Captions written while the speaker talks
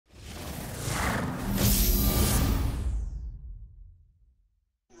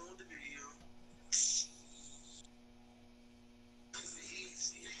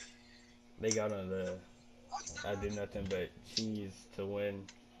They got on the I do nothing but cheese to win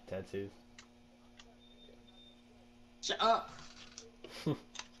tattoos. Shut up!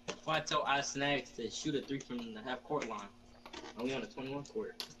 Why I tell I Snags to shoot a 3 from the half court line. Only on the 21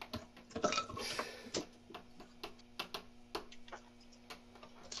 court.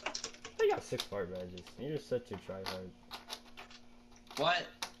 They got 6 fart badges. You're such a tryhard. What?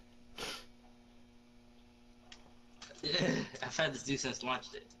 I've had this dude since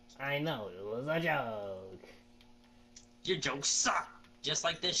launched it. I know, it was a joke. Your jokes suck! Just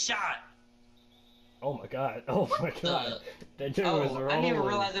like this shot! Oh my god. Oh my god. That joke was wrong. I didn't even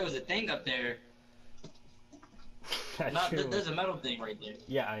realize there was a thing up there. No, There's a metal thing right there.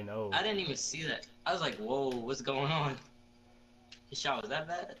 Yeah, I know. I didn't even see that. I was like, whoa, what's going on? His shot was that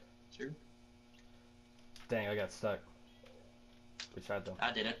bad? True. Dang, I got stuck. Good shot though.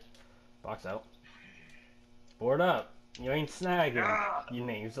 I didn't. Box out. Board up. You ain't snagging. Your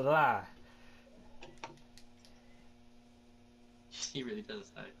name's a lie. He really does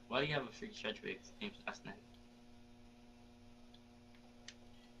snag. Why do you have a freaking stretch big? Name's I snag.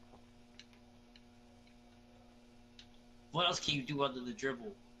 What else can you do other than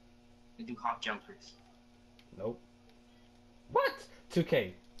dribble? You do hop jumpers. Nope. What?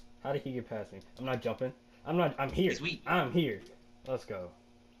 2K. How did he get past me? I'm not jumping. I'm here. He's weak. I'm here. Let's go.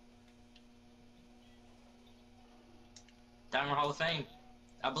 Diamond Hall of Fame.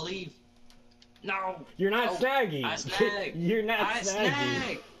 I believe. No. You're not snagging. I snag. You're not I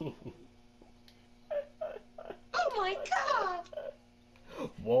snagging. snag. Oh my god.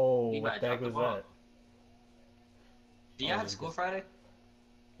 Whoa, what the heck was that? Do you have school Friday?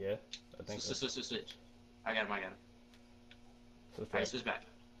 Yeah, I think so. Switch. I got him. Alright, switch back.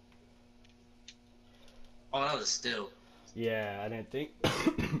 Oh, that was a steal. Yeah, I didn't think. I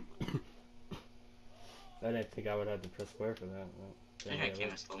didn't think I would have to press square for that. I think I came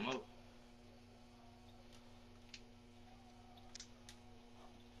in slow mo.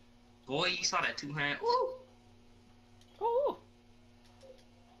 Boy, you saw that 2-hand. Ooh! Oh!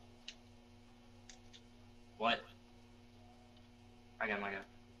 What? I got him. Watch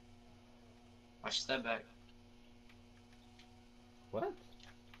your step back. What?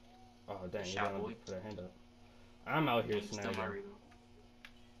 Oh, dang, you Shot, don't boy. put a hand up. I'm out here Still my snagging. rebound.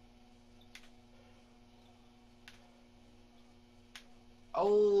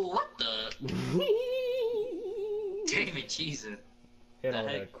 Oh, what the? David cheesing. Hit The on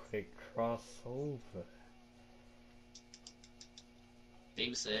heck? a quick crossover.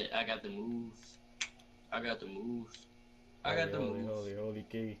 David said, I got the moves. I got the moves. Holy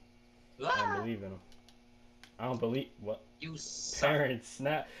key. I Ah! don't believe in him. I don't believe what? You suck. Parents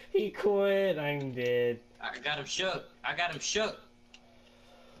snap. He quit. I'm dead. I got him shook.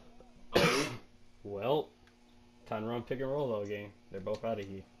 Well, time to run pick and roll though game. They're both out of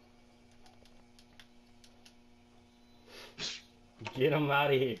here. Get them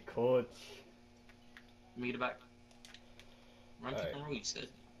out of here, coach. Let me get it back. Run pick Alright. and roll, you said.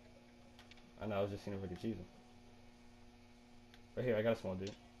 I know, I was just seeing if I could cheese him. Right here, I got a small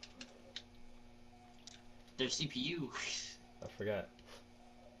dude. Their CPU. I forgot.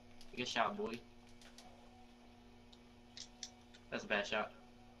 Good shot, boy. That's a bad shot.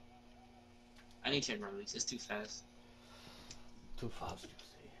 I need to release. It's too fast. Too fast, you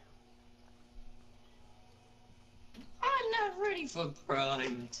I'm not ready for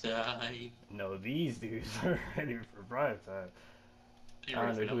prime time. see. No, these dudes are ready for prime time. Ain't I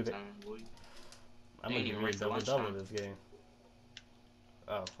ready don't for know who no they- time, boy. I'm They ain't gonna even be ready for double lunchtime. this game.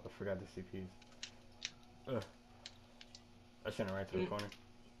 Oh, I forgot the CPs. Ugh. I shouldn't have ran to the corner.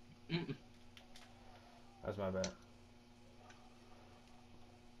 That's my bad.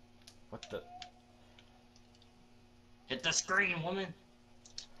 What the? Hit the screen, woman.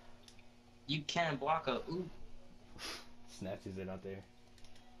 You can't block a oop. Snatches it out there.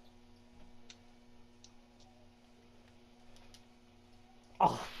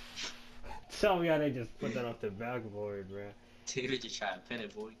 Oh! Tell me how they just put that off the backboard, bro. Dude, just try to pin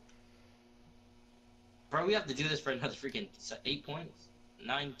it, boy. Bro, we have to do this for another freaking 8 points,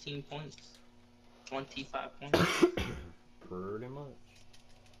 19 points, 25 points. Pretty much.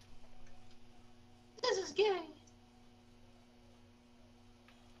 This is gay.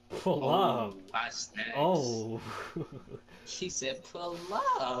 Pull up. I snags. Oh. She said pull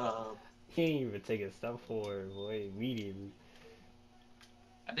up. He ain't even take a step forward, boy, immediately.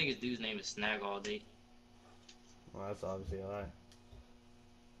 I think his dude's name is Snag All Day. Well, that's obviously a lie.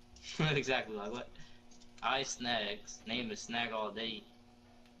 Exactly like what? I Snags. Name is Snag All Day.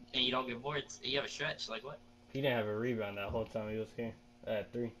 And you don't get boards. You have a stretch. Like what? He didn't have a rebound that whole time he was here. I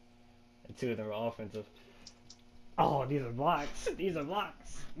had 3. And 2 of them were offensive. Oh, these are blocks. These are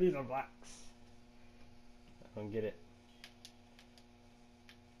blocks. These are blocks. I don't get it.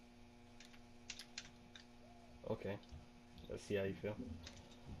 Okay. Let's see how you feel.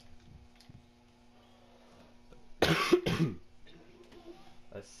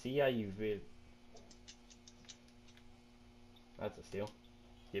 Let's see how you feel. That's a steal.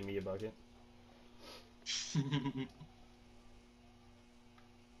 Give me a bucket. Dun,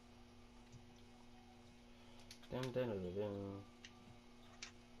 dun, dun, dun, dun.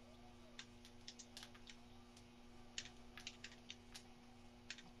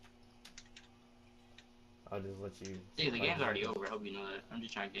 I'll just let you. Dude, the game's already over. I hope you know that. I'm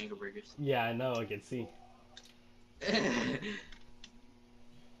just trying to get ankle breakers. Yeah, I know. I can see.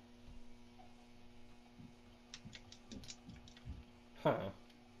 Huh.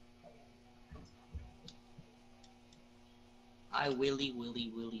 I willy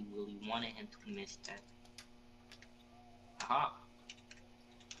wanted him to miss that. Aha.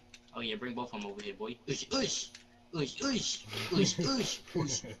 Oh yeah, bring both of them over here, boy. Oosh, oosh, oosh, oosh, oosh, oosh, oosh,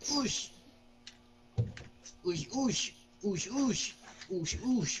 oosh, oosh, oosh, oosh, oosh, oosh,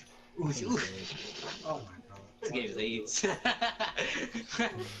 oosh, oosh, oosh. Oh my god. This game's AIDS.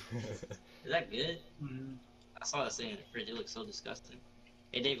 Is that good? Mm-hmm. I saw that thing in the fridge. It looks so disgusting.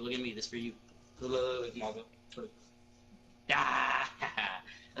 Hey Dave, look at me. This for you. Look, Margo. Look. Ah,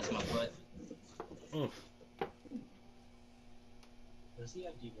 that's my butt. Does he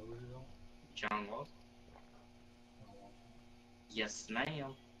have deodorant though? John Wall. Yes,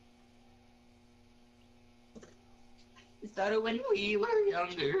 ma'am. It started when we were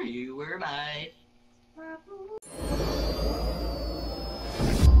younger. You were mine.